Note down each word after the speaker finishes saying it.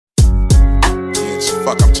what the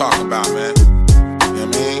fuck I'm talking about, man. You know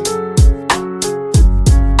what I mean?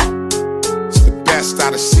 It's the best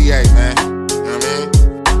out of CA, man. You know what I mean?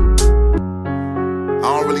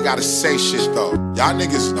 I don't really gotta say shit, though. Y'all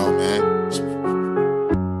niggas know, man.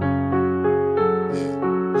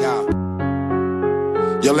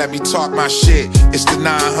 Yo, let me talk my shit. It's the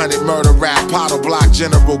 900 murder rap, Pottle Block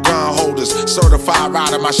general gun holders. Certified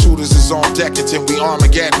rider, my shooters is on deck until we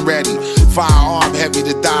Armageddon ready. Firearm heavy,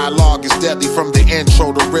 the dialogue is deadly. From the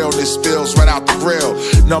intro, the realness spills right out the grill.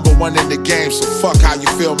 #1 in the game, so fuck how you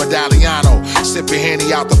feel, Medalliano. Sipping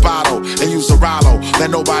Henny out the bottle and use a Rollo.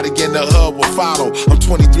 Let nobody in the hood will follow. I'm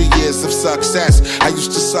 23 years of success. I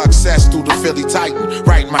used to success through the Philly Titan,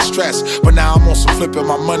 writing my stress. But now I'm on some flipping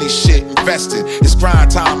my money shit, invested. It's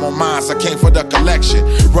grind time on mines, I came for the collection.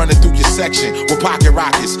 Running through your section with pocket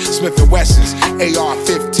rockets, Smith & Wessons,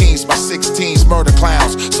 AR-15s, my 16s, murder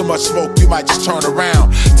clowns. So much smoke you might just turn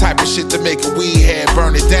around. Type of shit to make a weed head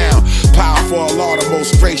burn it down. Power for a law, the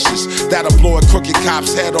most gracious. That'll blow a crooked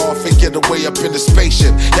cop's head off and get away up in the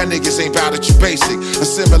spaceship. Y'all niggas ain't bout at you basic,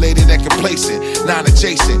 assimilated and complacent,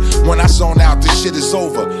 non-adjacent. When I zone out, this shit is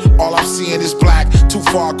over. All I'm seeing is black, too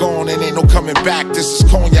far gone and ain't no coming back. This is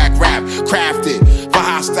cognac rap, crafted for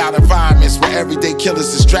hostile environments where everyday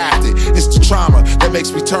killers is drafted. It's the trauma that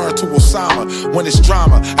makes me turn to Osama. When it's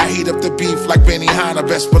drama, I heat up the beef like Benny Hanna,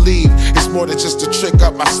 best believe. It's more than just a trick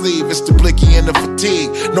up my sleeve, it's the blicky and the fatigue.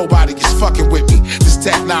 Nobody is fucking with me, this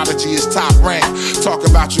technology is top rank. Talk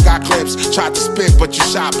about you got clips, tried to spit but you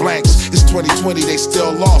shot blanks. It's 2020, they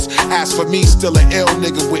still lost. As for me, still an ill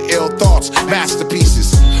nigga with ill thoughts.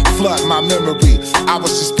 Masterpieces flood my memory. I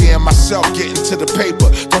was just being myself, getting to the paper.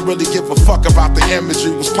 Don't really give a fuck about the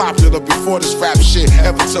imagery. Was popular before this rap shit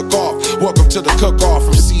ever took off. Welcome to the cook-off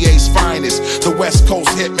from CA's finest. The West Coast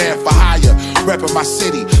hitman for hire. Reppin' my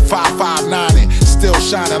city, 559ing. Still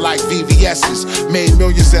shining like VVS's. Made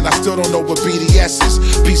millions and I still don't know what BDS is.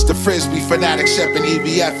 Beats the Frisbee, fanatic chefin'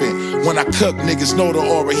 EVFing. When I cook, niggas know the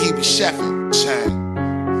aura, he be chefing. Chang.